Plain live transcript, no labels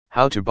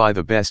How to buy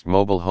the best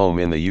mobile home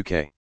in the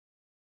UK.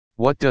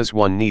 What does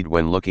one need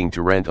when looking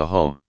to rent a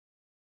home?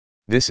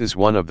 This is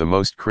one of the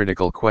most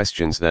critical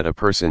questions that a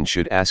person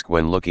should ask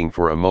when looking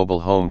for a mobile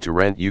home to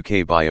rent.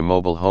 UK. Buy a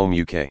mobile home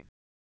UK.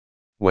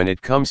 When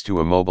it comes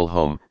to a mobile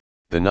home,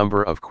 the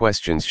number of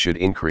questions should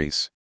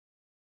increase.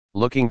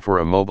 Looking for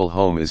a mobile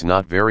home is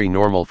not very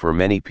normal for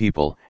many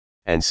people,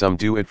 and some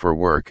do it for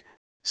work,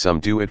 some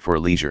do it for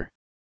leisure.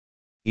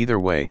 Either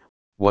way,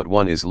 what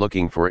one is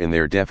looking for in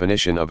their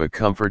definition of a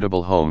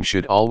comfortable home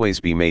should always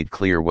be made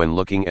clear when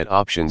looking at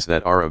options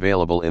that are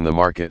available in the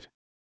market.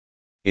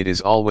 It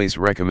is always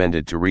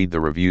recommended to read the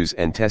reviews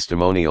and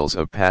testimonials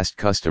of past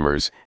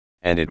customers,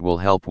 and it will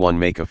help one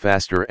make a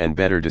faster and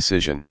better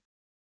decision.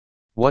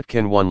 What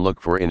can one look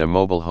for in a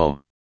mobile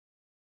home?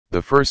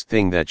 The first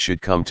thing that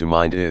should come to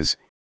mind is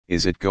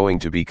it going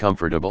to be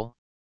comfortable?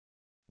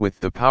 With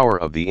the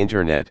power of the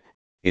internet,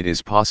 it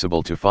is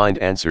possible to find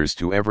answers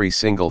to every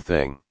single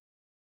thing.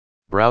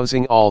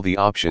 Browsing all the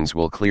options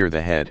will clear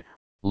the head.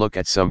 Look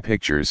at some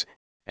pictures,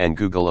 and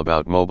Google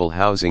about mobile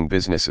housing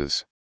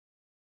businesses.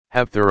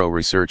 Have thorough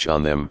research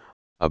on them,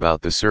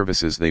 about the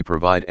services they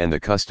provide and the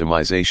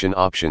customization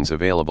options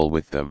available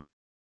with them.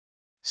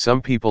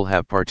 Some people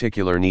have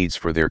particular needs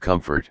for their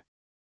comfort.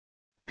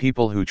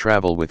 People who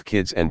travel with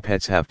kids and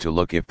pets have to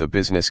look if the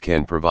business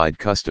can provide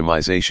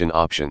customization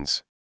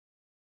options.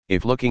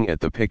 If looking at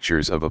the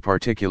pictures of a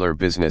particular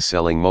business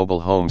selling mobile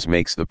homes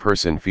makes the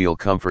person feel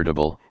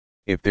comfortable,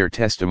 if their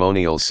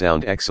testimonials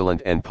sound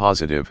excellent and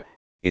positive,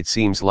 it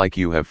seems like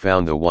you have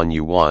found the one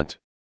you want.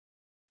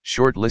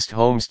 Shortlist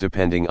homes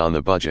depending on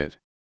the budget.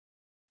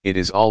 It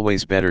is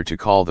always better to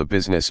call the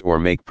business or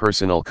make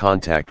personal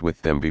contact with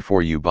them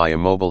before you buy a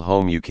mobile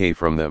home UK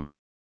from them.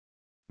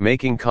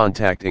 Making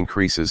contact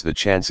increases the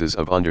chances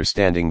of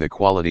understanding the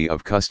quality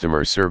of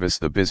customer service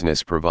the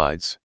business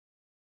provides.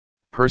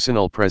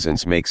 Personal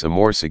presence makes a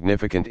more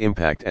significant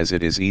impact as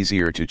it is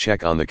easier to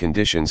check on the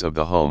conditions of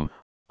the home,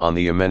 on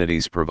the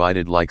amenities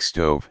provided like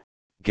stove,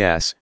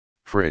 gas,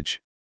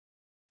 fridge.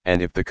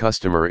 And if the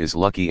customer is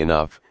lucky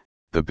enough,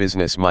 the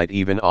business might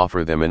even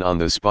offer them an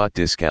on-the-spot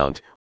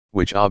discount,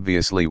 which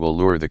obviously will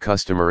lure the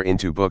customer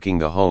into booking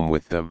the home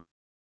with them.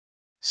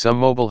 Some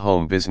mobile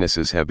home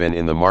businesses have been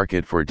in the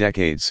market for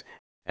decades,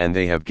 and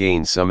they have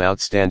gained some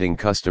outstanding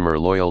customer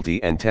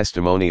loyalty and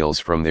testimonials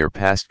from their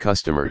past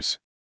customers.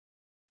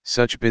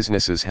 Such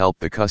businesses help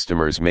the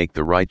customers make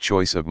the right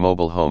choice of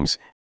mobile homes,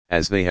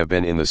 as they have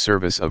been in the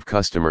service of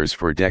customers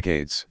for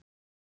decades.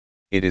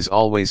 It is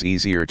always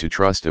easier to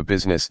trust a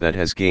business that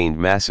has gained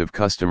massive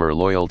customer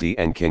loyalty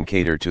and can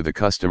cater to the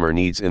customer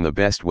needs in the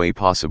best way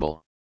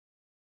possible.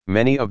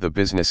 Many of the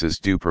businesses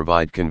do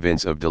provide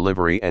conveyance of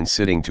delivery and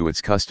sitting to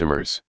its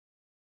customers.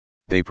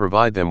 They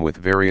provide them with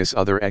various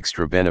other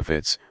extra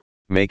benefits,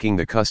 making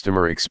the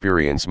customer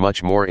experience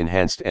much more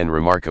enhanced and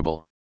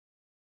remarkable.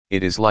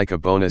 It is like a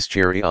bonus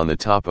cherry on the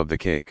top of the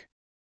cake.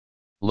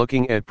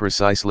 Looking at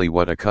precisely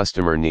what a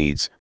customer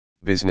needs,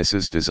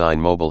 businesses design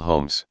mobile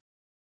homes.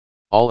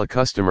 All a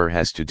customer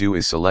has to do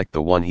is select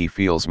the one he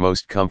feels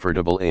most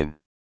comfortable in.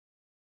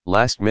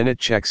 Last-minute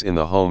checks in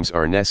the homes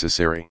are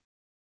necessary.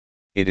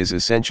 It is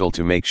essential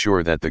to make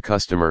sure that the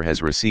customer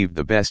has received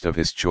the best of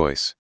his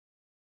choice.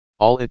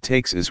 All it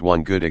takes is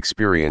one good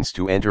experience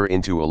to enter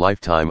into a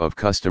lifetime of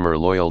customer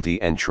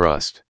loyalty and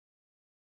trust.